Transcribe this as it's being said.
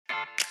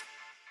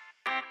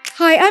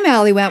Hi, I'm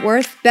Allie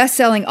Wentworth,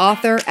 best-selling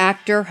author,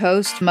 actor,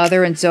 host,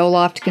 mother, and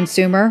Zoloft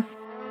consumer.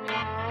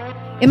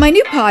 In my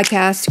new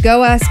podcast,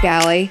 Go Ask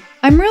Allie,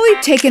 I'm really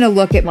taking a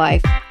look at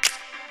life.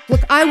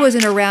 Look, I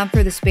wasn't around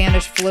for the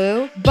Spanish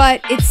flu,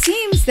 but it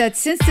seems that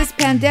since this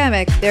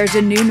pandemic, there's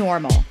a new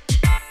normal.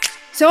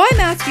 So I'm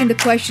asking the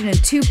question in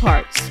two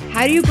parts.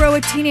 How do you grow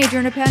a teenager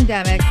in a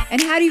pandemic,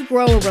 and how do you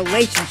grow a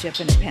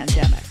relationship in a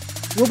pandemic?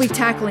 We'll be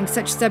tackling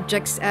such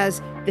subjects as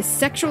the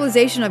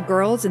sexualization of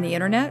girls in the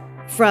internet,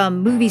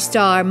 from movie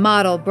star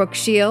model Brooke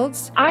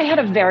Shields. I had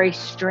a very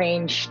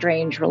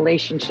strange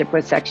relationship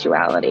with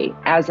sexuality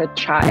as a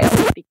child.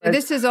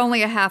 This is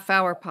only a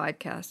half-hour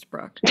podcast,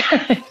 Brooke.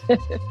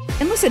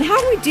 And listen, how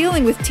are we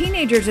dealing with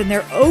teenagers and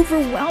their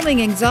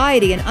overwhelming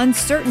anxiety and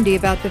uncertainty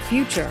about the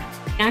future?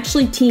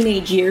 Actually,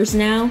 teenage years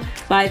now,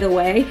 by the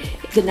way,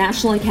 the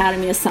National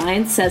Academy of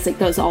Science says it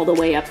goes all the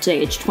way up to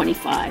age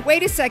 25.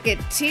 Wait a second,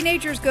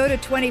 teenagers go to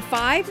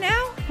 25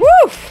 now?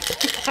 Woo!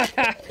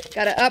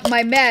 Gotta up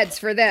my meds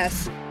for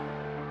this.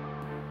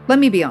 Let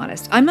me be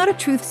honest, I'm not a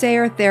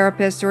truth-sayer,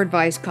 therapist, or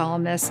advice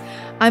columnist.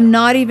 I'm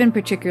not even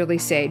particularly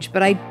sage,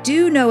 but I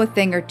do know a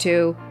thing or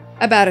two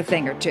about a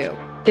thing or two.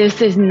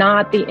 This is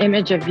not the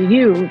image of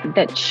you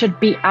that should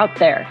be out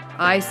there.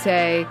 I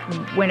say,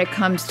 when it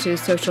comes to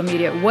social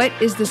media, what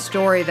is the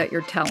story that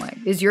you're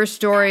telling? Is your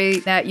story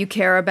that you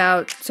care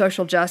about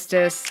social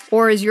justice,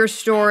 or is your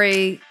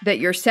story that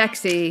you're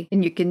sexy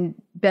and you can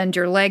bend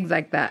your leg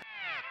like that?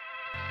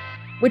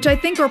 Which I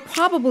think are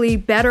probably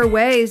better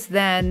ways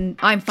than,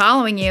 I'm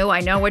following you, I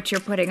know what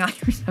you're putting on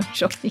your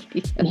social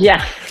media.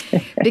 Yeah.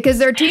 Because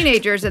they're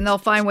teenagers and they'll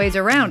find ways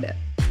around it.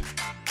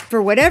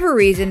 For whatever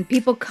reason,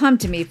 people come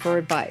to me for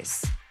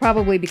advice.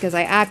 Probably because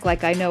I act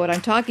like I know what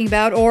I'm talking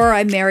about, or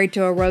I'm married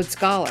to a Rhodes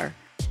Scholar.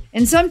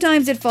 And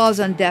sometimes it falls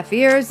on deaf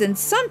ears, and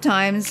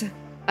sometimes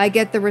I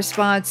get the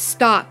response,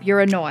 "Stop, you're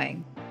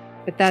annoying."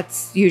 But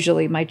that's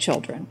usually my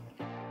children.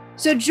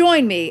 So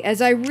join me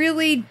as I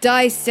really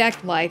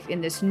dissect life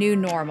in this new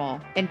normal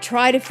and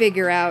try to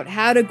figure out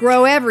how to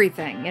grow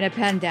everything in a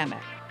pandemic.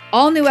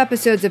 All new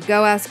episodes of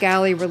Go Ask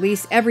Allie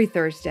release every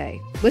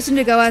Thursday. Listen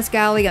to Go Ask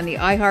Allie on the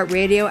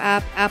iHeartRadio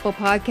app, Apple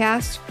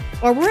Podcasts,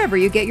 or wherever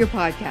you get your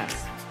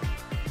podcasts.